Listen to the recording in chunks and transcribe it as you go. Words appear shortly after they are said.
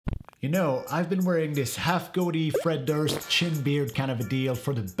You know, I've been wearing this half goatee Fred Durst chin beard kind of a deal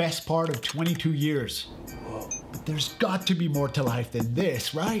for the best part of 22 years. But there's got to be more to life than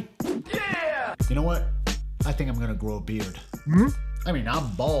this, right? Yeah! You know what? I think I'm gonna grow a beard. I mean,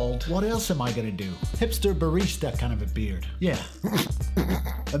 I'm bald. What else am I gonna do? Hipster barista kind of a beard. Yeah.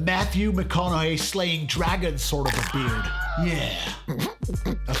 A Matthew McConaughey slaying dragons sort of a beard. Yeah.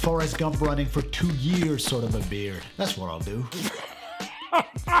 A Forrest Gump running for 2 years sort of a beard. That's what I'll do.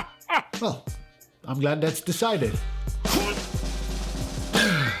 Well, I'm glad that's decided.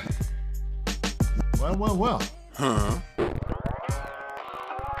 Well. Huh?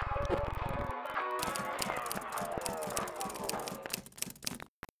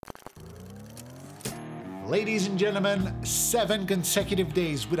 Ladies and gentlemen, 7 consecutive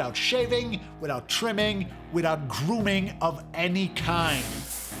days without shaving, without trimming, without grooming of any kind.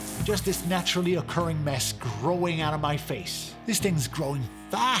 Just this naturally occurring mess growing out of my face. This thing's growing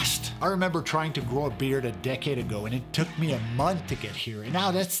fast. I remember trying to grow a beard a decade ago and it took me a month to get here. And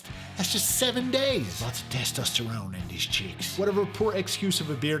now that's just 7 days. Lots of testosterone in these cheeks. Whatever poor excuse of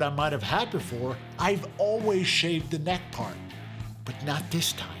a beard I might have had before, I've always shaved the neck part. But not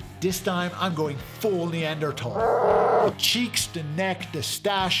this time. This time, I'm going full Neanderthal. The cheeks, the neck, the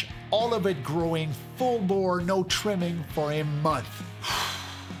stash, all of it growing full bore, no trimming for a month.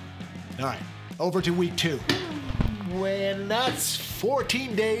 All right, over to week 2. Well, that's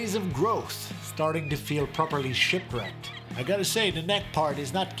 14 days of growth. Starting to feel properly shipwrecked. I gotta say, the neck part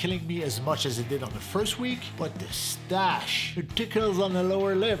is not killing me as much as it did on the first week, but the stash, it tickles on the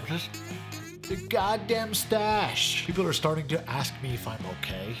lower lip. The goddamn stash. People are starting to ask me if I'm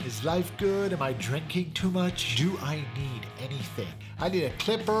okay. Is life good? Am I drinking too much? Do I need anything? I need a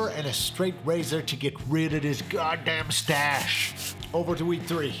clipper and a straight razor to get rid of this goddamn stash. Over to week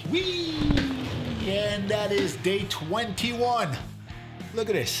 3. Whee! And that is day 21. Look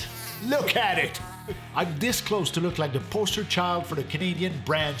at this. Look at it. I'm this close to look like the poster child for the Canadian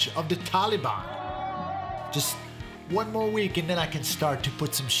branch of the Taliban. Just one more week and then I can start to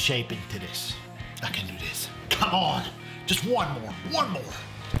put some shape into this. I can do this. Come on. Just one more.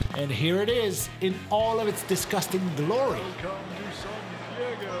 And here it is in all of its disgusting glory.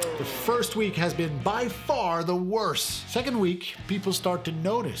 The first week has been by far the worst. Second week, people start to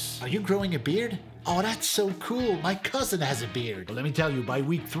notice. Are you growing a beard? Oh, that's so cool. My cousin has a beard. Well, let me tell you, by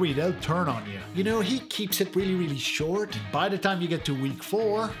week 3, they'll turn on you. You know, he keeps it really, really short. And by the time you get to week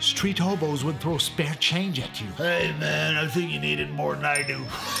 4, street hobos would throw spare change at you. Hey, man, I think you need it more than I do.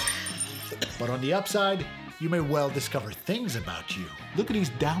 But on the upside, you may well discover things about you. Look at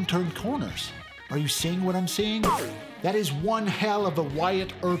these downturned corners. Are you seeing what I'm seeing? That is one hell of a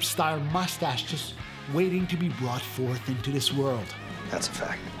Wyatt Earp-style mustache just waiting to be brought forth into this world. That's a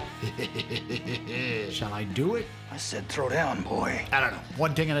fact. Shall I do it? I said throw down, boy. I don't know.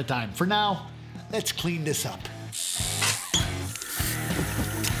 One thing at a time. For now, let's clean this up.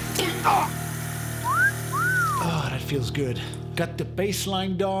 Oh, that feels good. Got the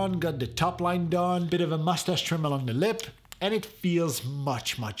baseline done, got the top line done, bit of a mustache trim along the lip, and it feels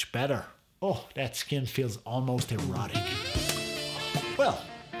much, much better. Oh, that skin feels almost erotic. Well,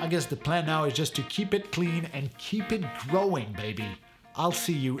 I guess the plan now is just to keep it clean and keep it growing, baby. I'll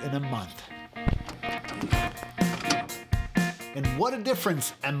see you in a month. And what a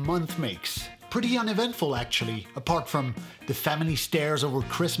difference a month makes. Pretty uneventful, actually, apart from the family stares over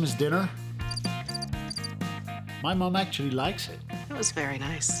Christmas dinner. My mom actually likes it. It was very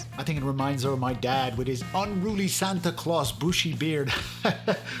nice. I think it reminds her of my dad with his unruly Santa Claus bushy beard,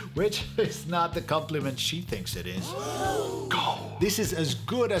 which is not the compliment she thinks it is. Go! This is as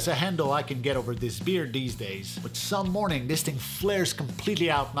good as a handle I can get over this beard these days. But some morning, this thing flares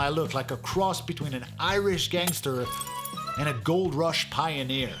completely out and I look like a cross between an Irish gangster and a gold rush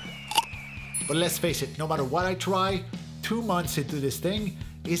pioneer. But let's face it, no matter what I try, 2 months into this thing,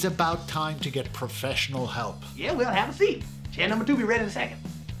 is about time to get professional help. Yeah, well, have a seat. Chair number 2 be ready in a second.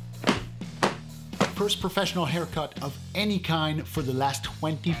 First professional haircut of any kind for the last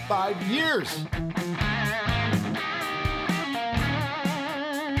 25 years.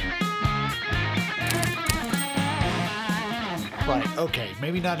 Right, okay,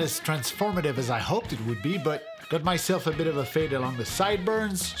 maybe not as transformative as I hoped it would be, but got myself a bit of a fade along the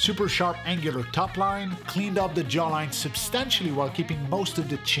sideburns, super sharp angular top line, cleaned up the jawline substantially while keeping most of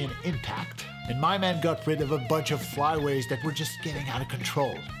the chin intact. And my man got rid of a bunch of flyaways that were just getting out of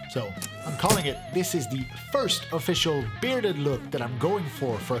control. So I'm calling it, this is the first official bearded look that I'm going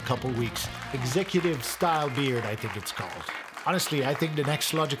for a couple weeks. Executive style beard, I think it's called. Honestly, I think the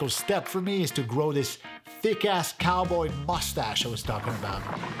next logical step for me is to grow this thick-ass cowboy mustache I was talking about.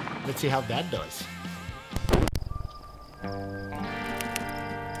 Let's see how that does.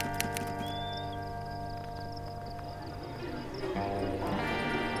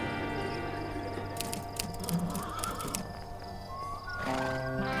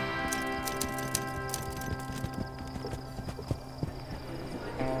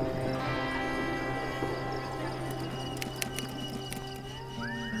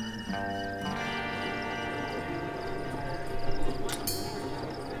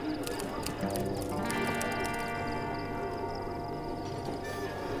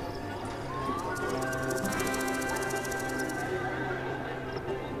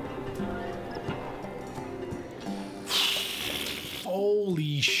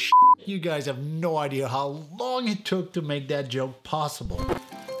 You guys have no idea how long it took to make that joke possible.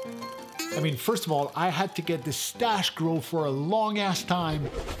 I mean, first of all, I had to get the stash grow for a long ass time.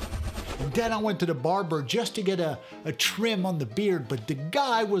 And then I went to the barber just to get a trim on the beard, but the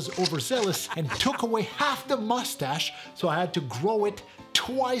guy was overzealous and took away half the mustache, so I had to grow it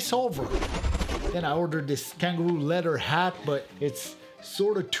twice over. Then I ordered this kangaroo leather hat, but it's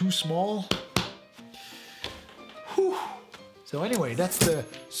sort of too small. Whew. So anyway, that's the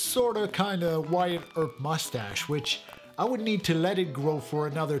sort of kind of Wyatt Earp mustache, which I would need to let it grow for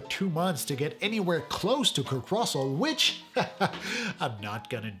another 2 months to get anywhere close to Kurt Russell, which I'm not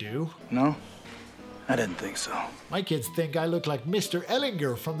gonna do. No? I didn't think so. My kids think I look like Mr.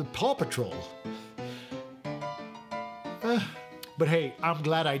 Ellinger from the Paw Patrol. But hey, I'm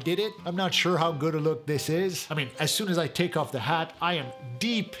glad I did it. I'm not sure how good a look this is. I mean, as soon as I take off the hat, I am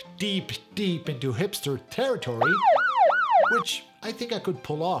deep, deep, deep into hipster territory, which I think I could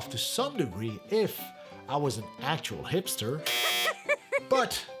pull off to some degree if I was an actual hipster.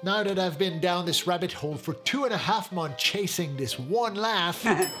 But now that I've been down this rabbit hole for 2.5 months chasing this one laugh,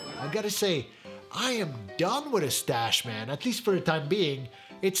 I gotta say, I am done with a stash, man. At least for the time being.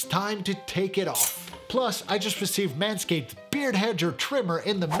 It's time to take it off. Plus, I just received Manscaped's Beard Hedger trimmer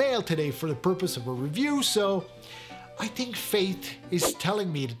in the mail today for the purpose of a review, so I think fate is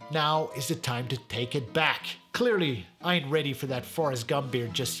telling me that now is the time to take it back. Clearly, I ain't ready for that Forrest Gump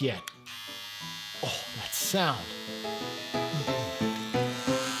beard just yet. Oh, that sound.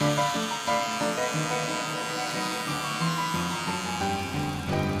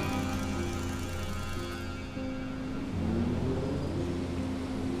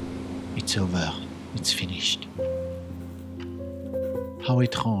 It's over. It's finished. How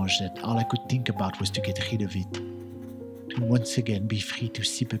strange that all I could think about was to get rid of it. To once again be free to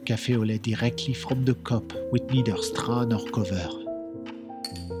sip a café au lait directly from the cup with neither straw nor cover.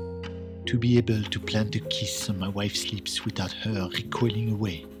 To be able to plant a kiss on my wife's lips without her recoiling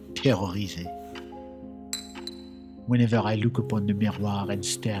away, terrorisée. Whenever I look upon the miroir and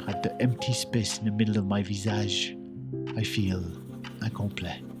stare at the empty space in the middle of my visage, I feel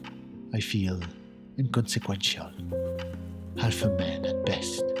incomplet. I feel inconsequential. Half a man at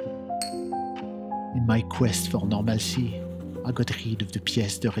best. In my quest for normalcy, I got rid of the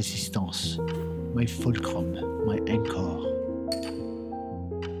pièce de résistance, my fulcrum, my anchor.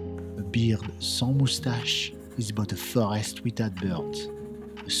 A beard sans moustache is but a forest without birds,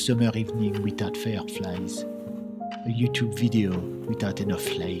 a summer evening without fireflies, a YouTube video without enough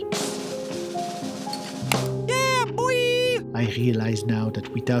likes. Yeah, boy! I realize now that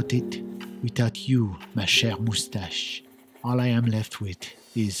without it, without you, ma chère moustache, all I am left with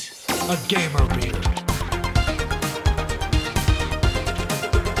is a gamer beard.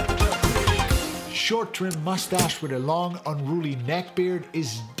 Short trim mustache with a long unruly neck beard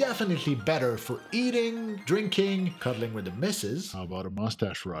is definitely better for eating, drinking, cuddling with the missus. How about a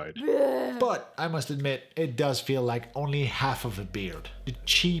mustache ride? But I must admit, it does feel like only half of a beard. The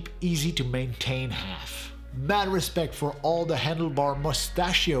cheap, easy to maintain half. Mad respect for all the handlebar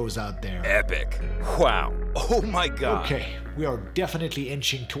mustachios out there. Epic. Wow. Oh my god. Okay, we are definitely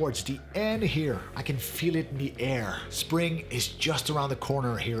inching towards the end here. I can feel it in the air. Spring is just around the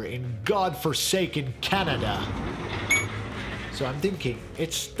corner here in godforsaken Canada. So I'm thinking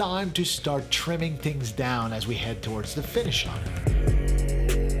it's time to start trimming things down as we head towards the finish line.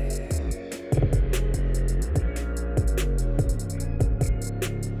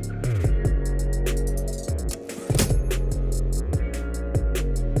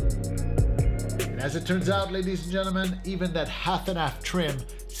 As it turns out, ladies and gentlemen, even that half and half trim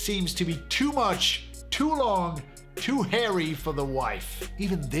seems to be too much, too long, too hairy for the wife.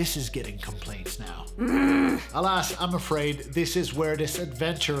 Even this is getting complaints now. Alas, I'm afraid this is where this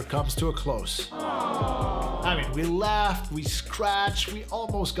adventure comes to a close. I mean, we laughed, we scratched, we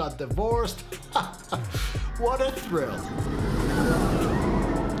almost got divorced. What a thrill.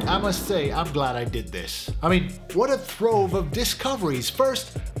 I must say, I'm glad I did this. I mean, what a trove of discoveries.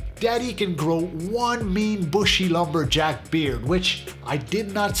 First, Daddy can grow one mean bushy lumberjack beard, which I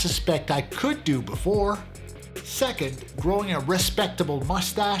did not suspect I could do before. Second, growing a respectable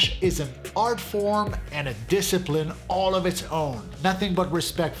mustache is an art form and a discipline all of its own. Nothing but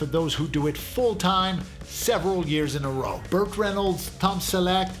respect for those who do it full time, several years in a row. Burt Reynolds, Tom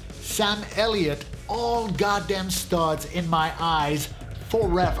Selleck, Sam Elliott, all goddamn studs in my eyes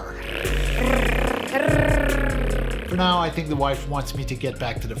forever. For now, I think the wife wants me to get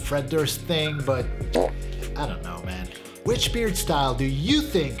back to the Fred Durst thing, but I don't know, man. Which beard style do you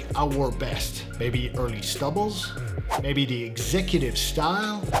think I wore best? Maybe early stubbles? Maybe the executive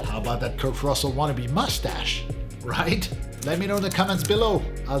style? How about that Kurt Russell wannabe mustache? Right? Let me know in the comments below.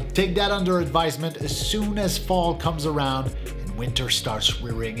 I'll take that under advisement as soon as fall comes around and winter starts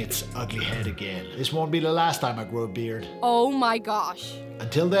rearing its ugly head again. This won't be the last time I grow a beard. Oh my gosh.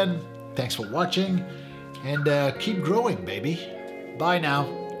 Until then, thanks for watching and keep growing, baby. Bye now.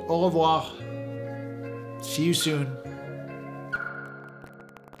 Au revoir. See you soon.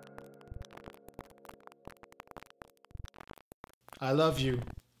 I love you,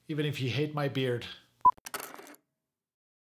 even if you hate my beard.